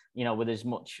 with as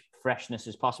much freshness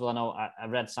as possible. I know I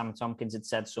read Sam Tompkins had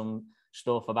said some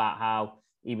stuff about how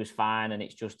he was fine, and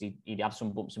it's just he'd had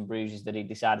some bumps and bruises that he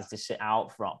decided to sit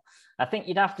out from. I think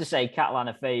you'd have to say Catalan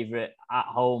a favourite at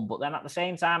home, but then at the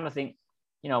same time, I think,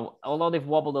 although they've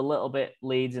wobbled a little bit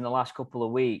Leeds in the last couple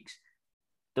of weeks,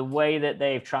 the way that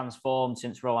they've transformed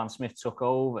since Rowan Smith took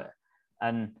over,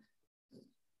 and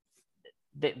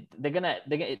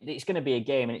it's gonna be a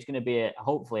game, and it's gonna be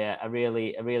hopefully a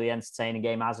really entertaining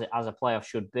game as a playoff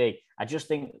should be. I just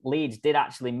think Leeds did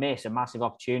actually miss a massive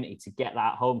opportunity to get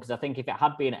that home, because I think if it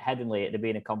had been at Headingley, it'd have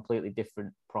been a completely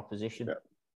different proposition.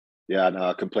 Yeah, no,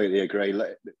 I completely agree.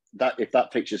 If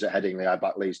that fixture's at Headingley, I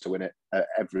back Leeds to win it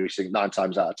every single 9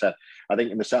 times out of 10. I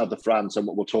think in the south of France, and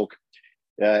we'll talk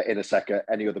in a second,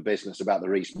 any other business about the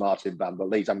Reece Martin ban, but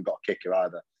Leeds haven't got a kicker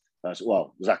either.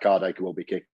 Well, Zach Hardacre will be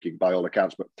kicking by all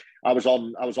accounts, but I was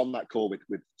on that call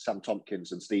with Sam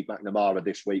Tompkins and Steve McNamara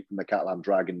this week from the Catalan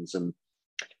Dragons, and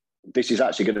this is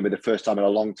actually going to be the first time in a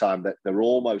long time that they're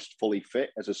almost fully fit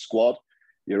as a squad.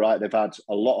 You're right; they've had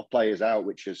a lot of players out,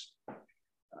 which has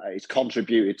it's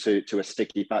contributed to a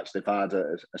sticky patch. They've had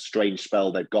a strange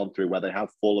spell they've gone through where they have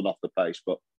fallen off the pace,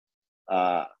 but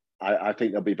I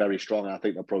think they'll be very strong, and I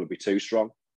think they'll probably be too strong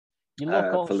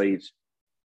for Leeds.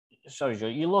 Sorry, Joe.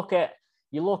 You look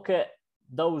at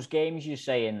those games you're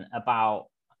saying about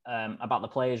the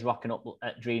players rocking up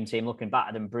at Dream Team, looking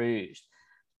battered and bruised.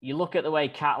 You look at the way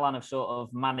Catalan have sort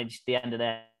of managed the end of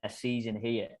their season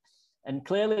here, and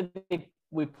clearly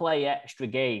we play extra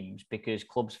games because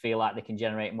clubs feel like they can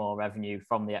generate more revenue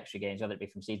from the extra games, whether it be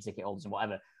from season ticket holders and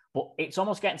whatever. But it's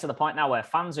almost getting to the point now where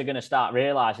fans are going to start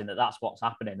realising that that's what's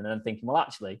happening, and then thinking, well,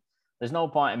 actually, there's no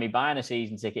point in me buying a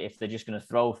season ticket if they're just going to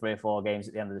throw 3 or 4 games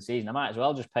at the end of the season. I might as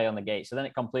well just pay on the gate. So then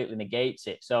it completely negates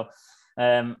it. So,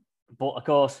 but of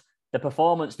course, the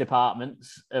performance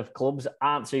departments of clubs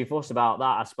aren't too fussed about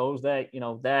that. I suppose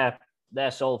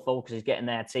their sole focus is getting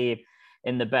their team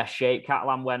in the best shape.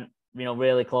 Catalan went,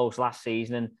 really close last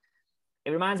season, and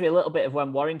it reminds me a little bit of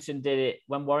when Warrington did it.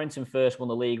 When Warrington first won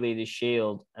the League Leaders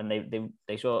Shield, and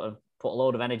they sort of put a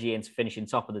load of energy into finishing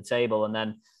top of the table, and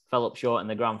then fell up short in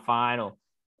the grand final,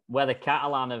 where the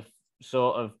Catalan have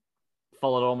sort of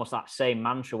followed almost that same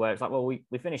mantra where it's like, well, we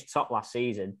finished top last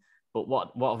season, but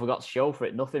what have we got to show for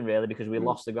it? Nothing really, because we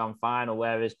lost the grand final.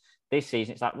 Whereas this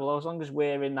season, it's like, well, as long as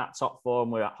we're in that top four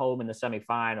and we're at home in the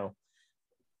semi-final,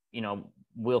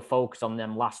 we'll focus on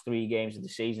them last 3 games of the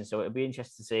season. So it'll be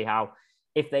interesting to see how,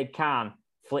 if they can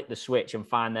flick the switch and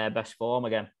find their best form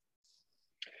again.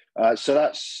 So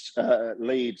that's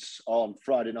Leeds on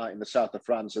Friday night in the south of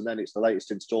France, and then it's the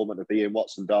latest instalment of the Ian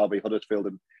Watson derby, Huddersfield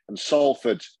and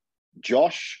Salford.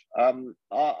 Josh,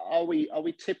 are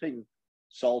we tipping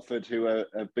Salford, who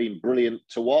have been brilliant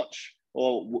to watch,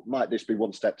 or might this be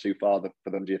one step too far for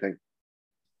them, do you think?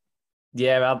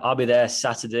 Yeah, I'll be there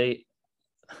Saturday.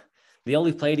 They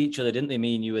only played each other, didn't they?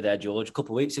 Me and you were there, George, a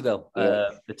couple of weeks ago.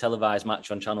 Yeah. The televised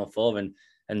match on Channel 4,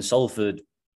 and Salford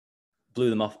blew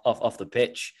them off the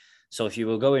pitch. So if you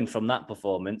were going from that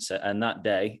performance and that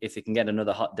day, if they can get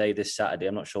another hot day this Saturday,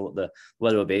 I'm not sure what the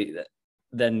weather will be,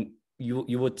 then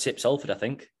you would tip Salford, I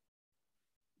think.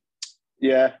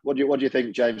 Yeah. What do you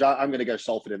think, James? I'm going to go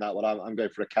Salford in that one. I'm going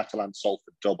for a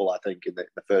Catalan-Salford double, I think, in the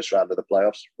first round of the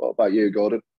playoffs. What about you,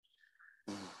 Gordon?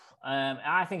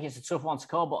 I think it's a tough one to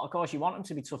call, but of course you want them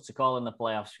to be tough to call in the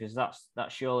playoffs, because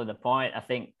that's surely the point. I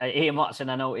think Ian Watson,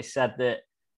 I noticed, said that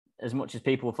as much as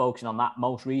people were focusing on that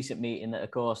most recent meeting, that of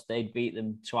course they'd beat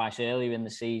them twice earlier in the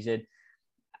season.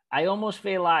 I almost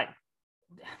feel like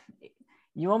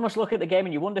you almost look at the game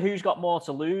and you wonder who's got more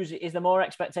to lose. Is there more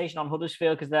expectation on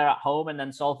Huddersfield because they're at home, and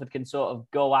then Salford can sort of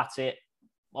go at it,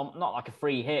 well, not like a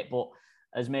free hit, but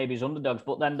as maybe as underdogs.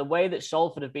 But then the way that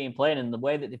Salford have been playing and the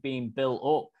way that they've been built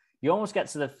up, you almost get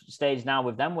to the stage now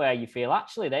with them where you feel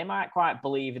actually they might quite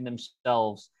believe in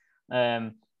themselves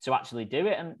to actually do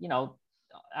it. And,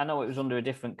 I know it was under a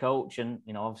different coach, and,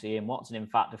 obviously Ian Watson, in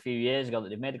fact, a few years ago that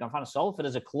they've made the grand final. Salford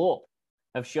as a club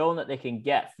have shown that they can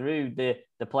get through the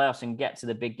playoffs and get to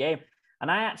the big game.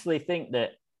 And I actually think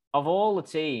that of all the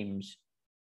teams,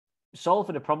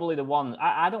 Salford are probably the one.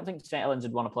 I don't think St Helens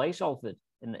would want to play Salford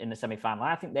in the semi-final.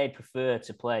 I think they'd prefer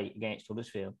to play against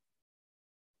Huddersfield.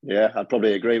 Yeah, I'd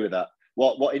probably agree with that.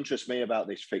 What interests me about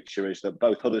this fixture is that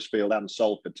both Huddersfield and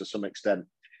Salford, to some extent,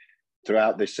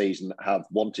 throughout this season, have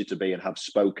wanted to be and have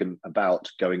spoken about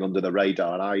going under the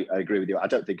radar. And I agree with you. I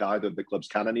don't think either of the clubs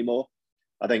can anymore.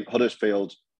 I think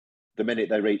Huddersfield, the minute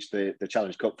they reached the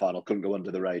Challenge Cup final, couldn't go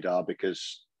under the radar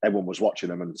because everyone was watching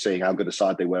them and seeing how good a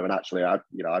side they were. And actually, I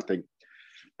think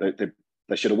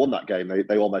they should have won that game.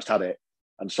 They almost had it.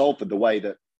 And Salford, the way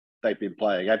that they've been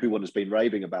playing, everyone has been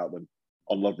raving about them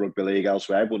on Love Rugby League,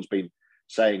 elsewhere. Everyone's been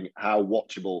saying how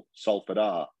watchable Salford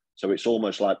are. So it's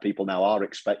almost like people now are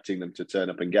expecting them to turn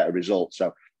up and get a result.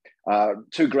 So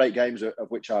 2 great games of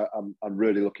which I'm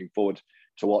really looking forward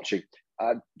to watching.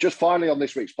 Just finally on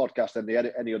this week's podcast and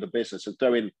any other business, and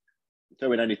throw in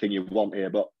anything you want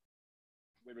here, but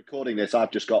we're recording this.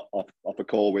 I've just got off a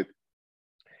call with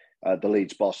the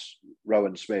Leeds boss,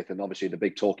 Rowan Smith, and obviously the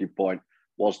big talking point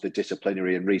was the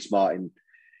disciplinary, and Rhys Martin.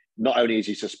 Not only is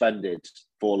he suspended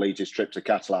for Leeds' trip to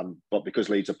Catalan, but because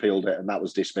Leeds appealed it and that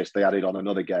was dismissed, they added on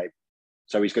another game.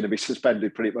 So he's going to be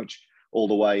suspended pretty much all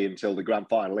the way until the grand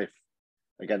final, if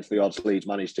against the odds Leeds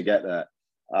managed to get there.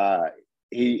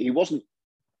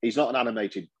 He's not an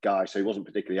animated guy, so he wasn't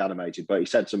particularly animated, but he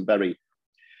said some very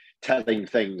telling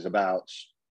things about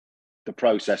the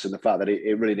process and the fact that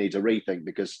it really needs a rethink,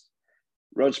 because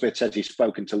Rowan Smith says he's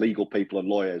spoken to legal people and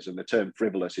lawyers, and the term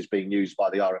frivolous is being used by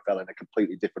the RFL in a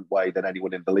completely different way than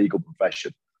anyone in the legal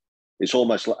profession. It's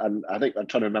almost, and I think I'm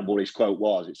trying to remember what his quote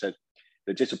was. It said,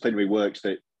 the disciplinary works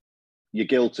that you're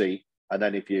guilty, and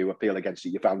then if you appeal against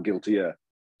it, you're found guiltier.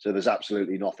 So there's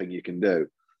absolutely nothing you can do.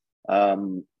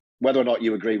 Whether or not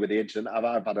you agree with the incident,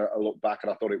 I've had a look back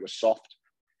and I thought it was soft.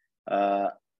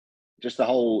 Just the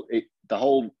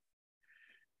whole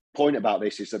point about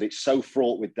this is that it's so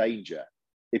fraught with danger.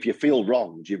 If you feel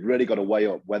wronged, you've really got to weigh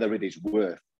up whether it is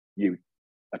worth you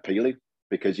appealing,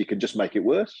 because you can just make it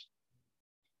worse.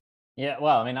 Yeah,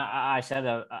 well, I mean, I said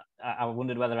I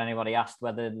wondered whether anybody asked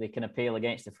whether they can appeal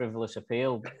against the frivolous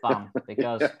appeal ban,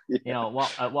 because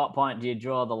at what point do you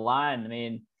draw the line?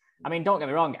 I mean, don't get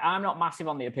me wrong, I'm not massive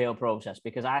on the appeal process,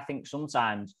 because I think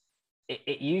sometimes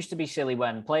it used to be silly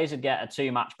when players would get a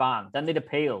 2-match ban, then they'd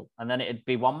appeal, and then it'd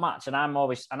be 1 match, and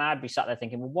I'd be sat there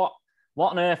thinking, well,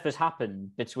 what on earth has happened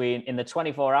in the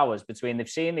 24 hours between they've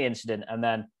seen the incident and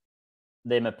then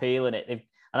them appealing it?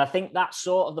 And I think that's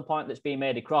sort of the point that's being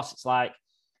made across. It's like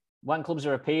when clubs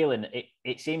are appealing,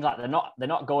 it seems like they're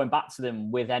not going back to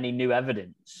them with any new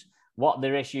evidence. What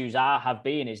their issues have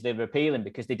been is they're appealing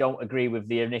because they don't agree with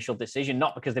the initial decision,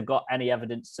 not because they've got any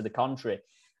evidence to the contrary.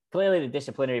 Clearly, the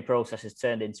disciplinary process has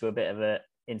turned into a bit of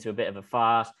a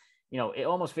farce. It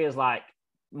almost feels like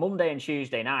Monday and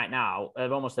Tuesday night now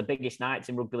are almost the biggest nights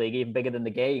in rugby league, even bigger than the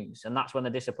games. And that's when the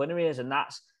disciplinary is. And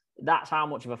that's how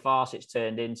much of a farce it's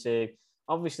turned into.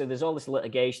 Obviously, there's all this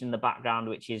litigation in the background,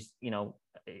 which is,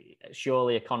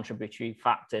 surely a contributory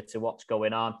factor to what's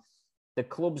going on. The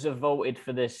clubs have voted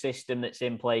for the system that's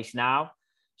in place now.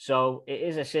 So it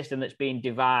is a system that's been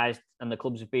devised and the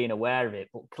clubs have been aware of it.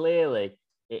 But clearly,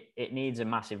 it needs a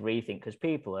massive rethink because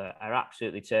people are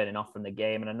absolutely turning off from the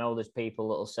game. And I know there's people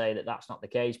that will say that that's not the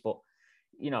case, but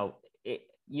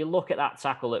you look at that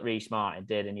tackle that Reece Martin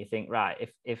did, and you think, right,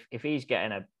 if he's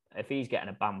getting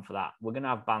a ban for that, we're going to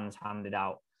have bans handed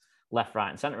out left,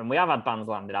 right, and centre, and we have had bans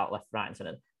landed out left, right, and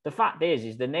centre. The fact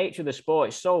is the nature of the sport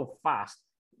is so fast.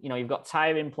 You've got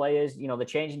tiring players. They're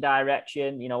changing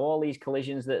direction. All these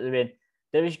collisions that they're in.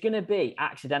 There is going to be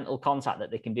accidental contact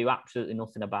that they can do absolutely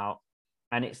nothing about.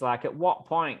 And it's like, at what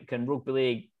point can rugby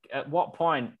league,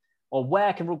 or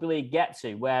where can rugby league get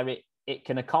to where it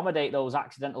can accommodate those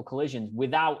accidental collisions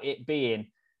without it being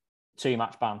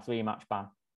 2-match ban, 3-match ban?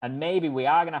 And maybe we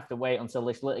are going to have to wait until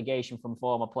this litigation from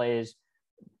former players,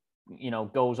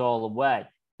 goes all the way.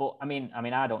 But I mean,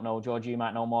 I don't know, George, you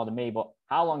might know more than me, but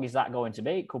how long is that going to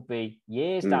be? It could be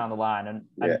years down the line.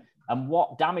 And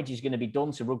what damage is going to be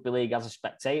done to rugby league as a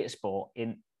spectator sport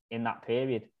in that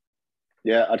period?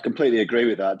 Yeah, I'd completely agree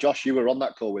with that. Josh, you were on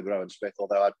that call with Rowan Smith,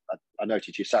 although I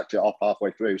noticed you sacked it off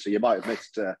halfway through, so you might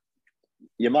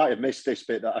have missed this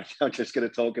bit that I'm just going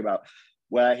to talk about,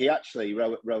 where he actually,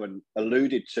 Rowan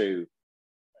alluded to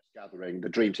the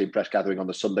Dream Team press gathering on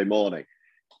the Sunday morning,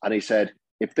 and he said,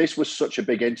 if this was such a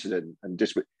big incident, and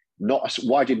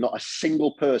why did not a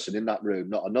single person in that room,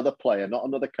 not another player, not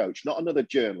another coach, not another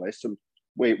journalist, and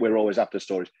we're always after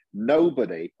stories,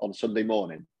 nobody on Sunday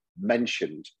morning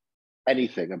mentioned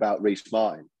anything about Reece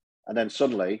Martin? And then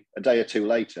suddenly, a day or two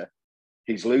later,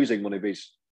 he's losing one of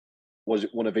his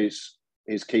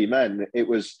key men. It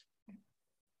was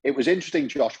interesting,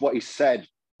 Josh, what he said,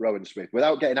 Rowan Smith,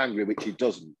 without getting angry, which he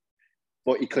doesn't,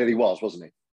 but he clearly was, wasn't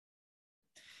he?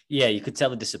 Yeah, you could tell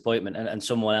the disappointment, and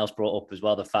someone else brought up as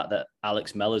well the fact that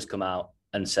Alex Mellor's come out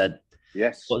and said,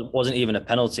 yes, it wasn't even a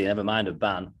penalty, never mind a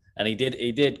ban. And he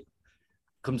did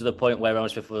come to the point where Rowan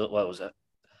Smith,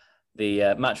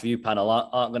 the match review panel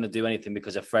aren't going to do anything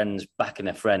because a friend's backing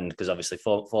a friend, because obviously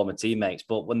former teammates.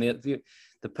 But when the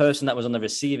person that was on the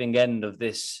receiving end of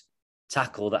this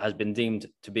tackle that has been deemed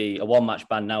to be a 1-match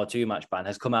ban, now a 2-match ban,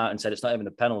 has come out and said it's not even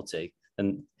a penalty,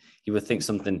 then you would think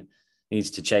something needs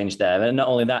to change there. And not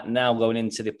only that, now going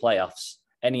into the playoffs,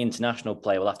 any international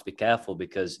player will have to be careful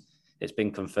because it's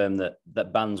been confirmed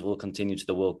that bans will continue to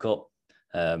the World Cup.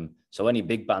 So any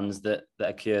big bans that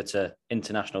occur to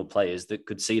international players, that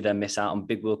could see them miss out on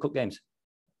big World Cup games.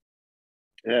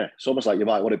 Yeah, it's almost like you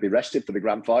might want to be rested for the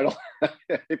grand final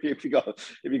if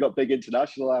you got big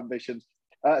international ambitions.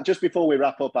 Just before we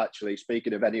wrap up, actually,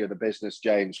 speaking of any of the business,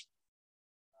 James,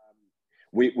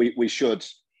 we should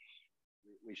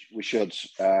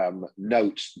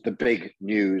note the big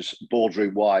news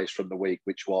boardroom-wise from the week,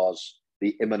 which was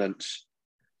the imminent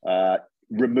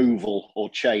removal or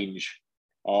change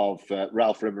of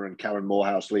Ralph Rimmer and Karen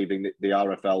Morehouse leaving the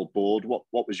RFL board.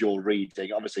 What was your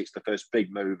reading? Obviously, it's the first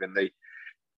big move in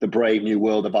the brave new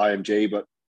world of IMG, but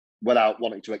without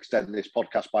wanting to extend this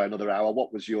podcast by another hour,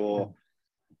 what was your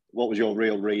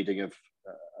real reading of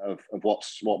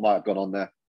what might have gone on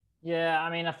there? Yeah,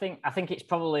 I mean, I think it's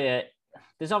probably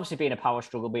there's obviously been a power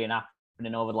struggle being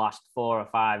happening over the last 4 or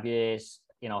 5 years,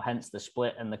 hence the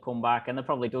split and the comeback. And there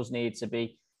probably does need to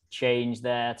be change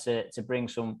there to bring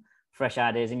some fresh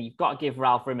ideas. And you've got to give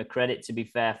Ralph Rimmer credit, to be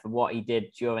fair, for what he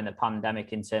did during the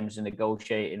pandemic in terms of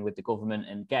negotiating with the government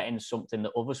and getting something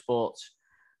that other sports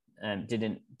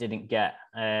didn't get.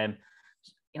 I've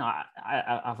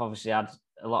obviously had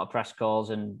a lot of press calls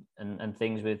and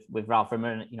things with Ralph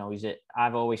Rimmer, and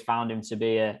I've always found him to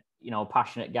be a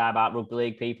passionate guy about rugby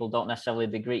league. People don't necessarily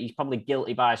agree. He's probably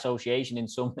guilty by association in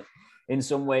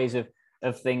some ways of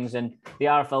things. And the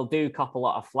RFL do cop a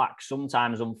lot of flack,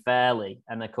 sometimes unfairly.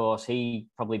 And of course, he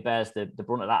probably bears the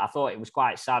brunt of that. I thought it was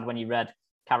quite sad when you read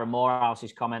Karen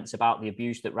Morehouse's comments about the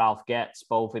abuse that Ralph gets,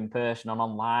 both in person and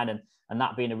online, and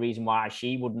that being a reason why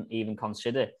she wouldn't even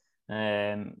consider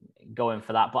going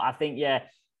for that. But I think,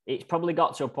 it's probably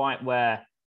got to a point where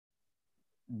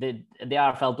the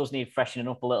RFL does need freshening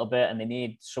up a little bit, and they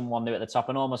need someone new at the top.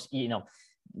 And almost,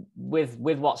 with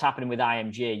what's happening with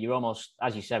IMG, you're almost,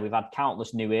 as you said, we've had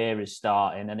countless new eras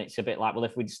starting, and it's a bit like, well,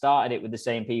 if we'd started it with the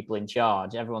same people in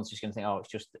charge, everyone's just going to think, oh, it's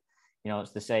just,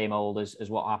 it's the same old as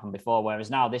what happened before. Whereas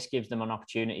now this gives them an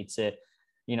opportunity to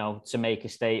make a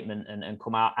statement and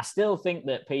come out. I still think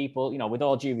that people, with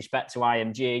all due respect to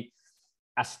IMG,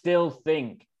 I still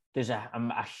think there's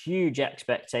a huge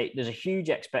expectation. There's a huge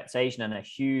expectation and a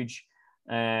huge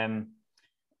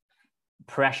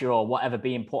pressure or whatever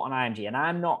being put on IMG, and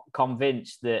I'm not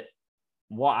convinced that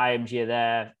what IMG are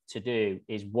there to do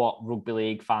is what rugby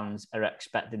league fans are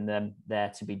expecting them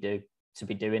there to be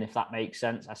doing. If that makes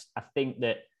sense, I think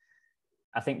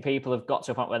people have got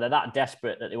to a point where they're that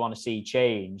desperate that they want to see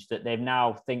change, that they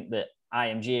now think that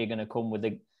IMG are going to come with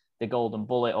the golden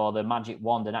bullet or the magic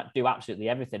wand and do absolutely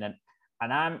everything.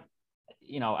 And I'm,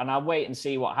 and I'll wait and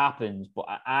see what happens. But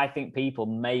I think people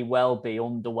may well be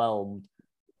underwhelmed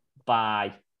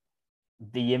by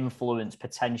the influence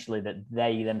potentially that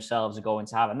they themselves are going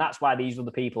to have. And that's why these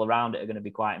other people around it are going to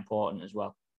be quite important as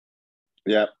well.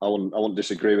 Yeah, I wouldn't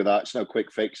disagree with that. It's no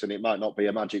quick fix and it might not be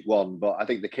a magic wand, but I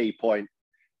think the key point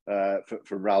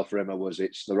from Ralph Rimmer was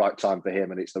it's the right time for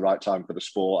him and it's the right time for the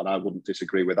sport, and I wouldn't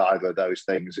disagree with either of those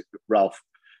things. Ralph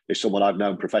is someone I've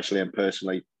known professionally and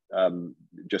personally,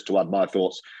 just to add my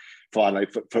thoughts, finally,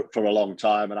 for a long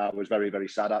time, and I was very, very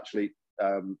sad actually.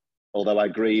 Although I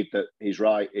agreed that he's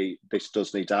right, this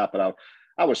does need to happen.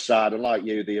 I was sad, and like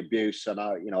you, the abuse, and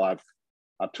I've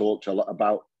talked a lot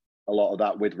about a lot of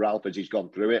that with Ralph as he's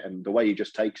gone through it, and the way he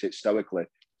just takes it stoically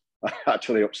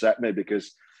actually upset me,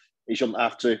 because he shouldn't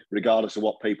have to, regardless of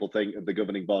what people think of the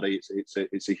governing body.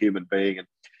 It's a human being. And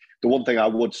the one thing I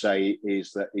would say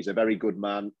is that he's a very good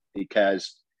man. He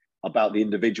cares about the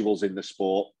individuals in the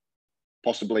sport,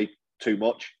 possibly too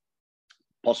much.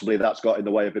 Possibly that's got in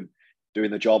the way of him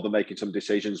doing the job and making some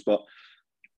decisions. But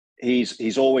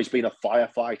he's always been a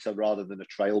firefighter rather than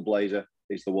a trailblazer,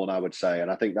 is the one I would say. And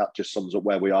I think that just sums up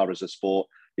where we are as a sport.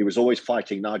 He was always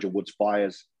fighting Nigel Wood's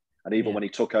fires. And even when he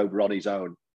took over on his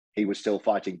own, he was still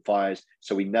fighting fires.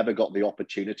 So he never got the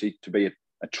opportunity to be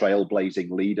a trailblazing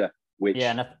leader, which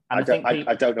I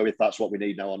don't know if that's what we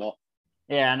need now or not.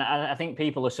 Yeah, and I think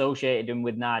people associated him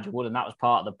with Nigel Wood, and that was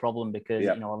part of the problem because,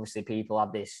 obviously people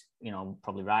had this,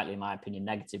 probably rightly, in my opinion,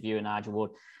 negative view of Nigel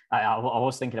Wood. I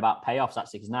was thinking about payoffs,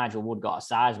 actually, because Nigel Wood got a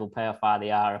sizable payoff by the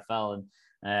RFL,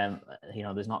 and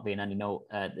there's not been any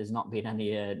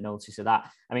notice of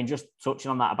that. I mean, just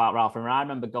touching on that about Ralph, and I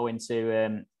remember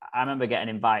getting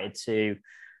invited to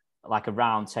like a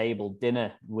round table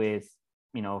dinner with,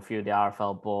 a few of the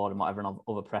RFL board and whatever, and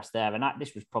other press there. And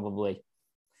this was probably,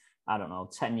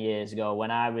 10 years ago,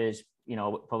 when I was,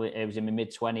 probably it was in my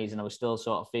mid-20s, and I was still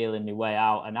sort of feeling my way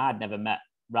out, and I'd never met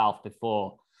Ralph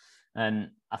before. And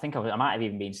I think I might have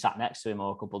even been sat next to him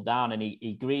or a couple down, and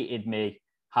he greeted me,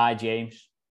 "Hi, James,"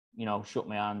 shook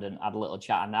my hand and had a little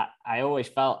chat. And I always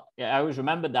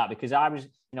remembered that, because I was,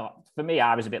 for me,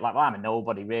 I was a bit like, well, I'm a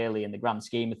nobody really in the grand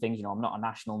scheme of things. I'm not a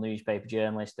national newspaper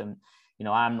journalist, and,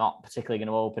 I'm not particularly going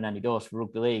to open any doors for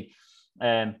rugby league.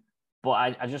 But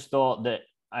I just thought that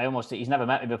he's never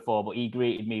met me before, but he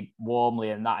greeted me warmly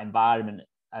in that environment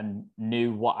and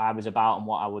knew what I was about and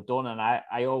what I would done. And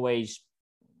I always,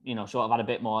 sort of had a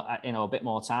bit more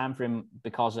time for him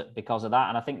because of that.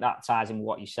 And I think that ties in with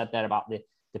what you said there about the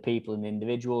people and the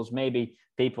individuals. Maybe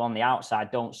people on the outside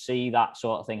don't see that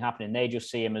sort of thing happening. They just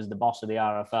see him as the boss of the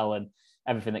RFL, and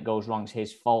everything that goes wrong is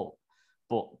his fault.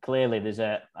 But clearly there's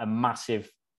a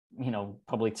massive,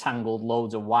 probably tangled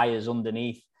loads of wires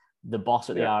underneath the boss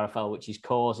at the RFL, which is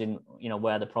causing,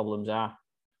 where the problems are.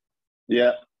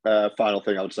 Yeah. Final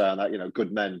thing I would say on that,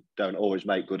 good men don't always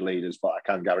make good leaders, but I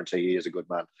can guarantee he is a good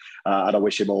man. And I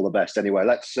wish him all the best. Anyway,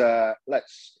 let's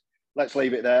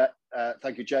leave it there.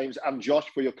 Thank you, James and Josh,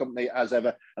 for your company as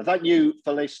ever. And thank you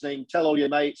for listening. Tell all your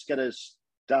mates, get us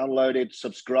downloaded,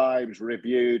 subscribed,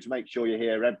 reviewed. Make sure you're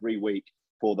here every week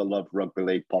for the Love Rugby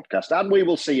League podcast. And we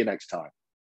will see you next time.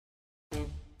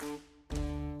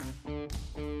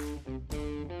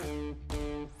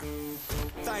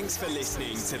 Thanks for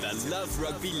listening to the Love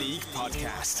Rugby League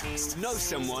podcast. Know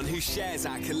someone who shares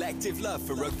our collective love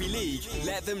for rugby league?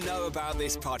 Let them know about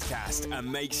this podcast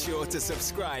and make sure to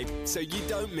subscribe so you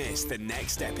don't miss the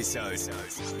next episode.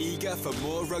 Eager for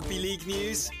more rugby league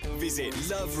news? Visit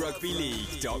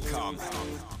loverugbyleague.com.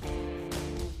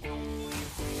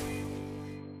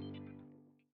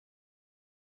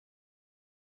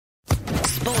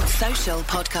 Sports Social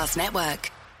Podcast Network.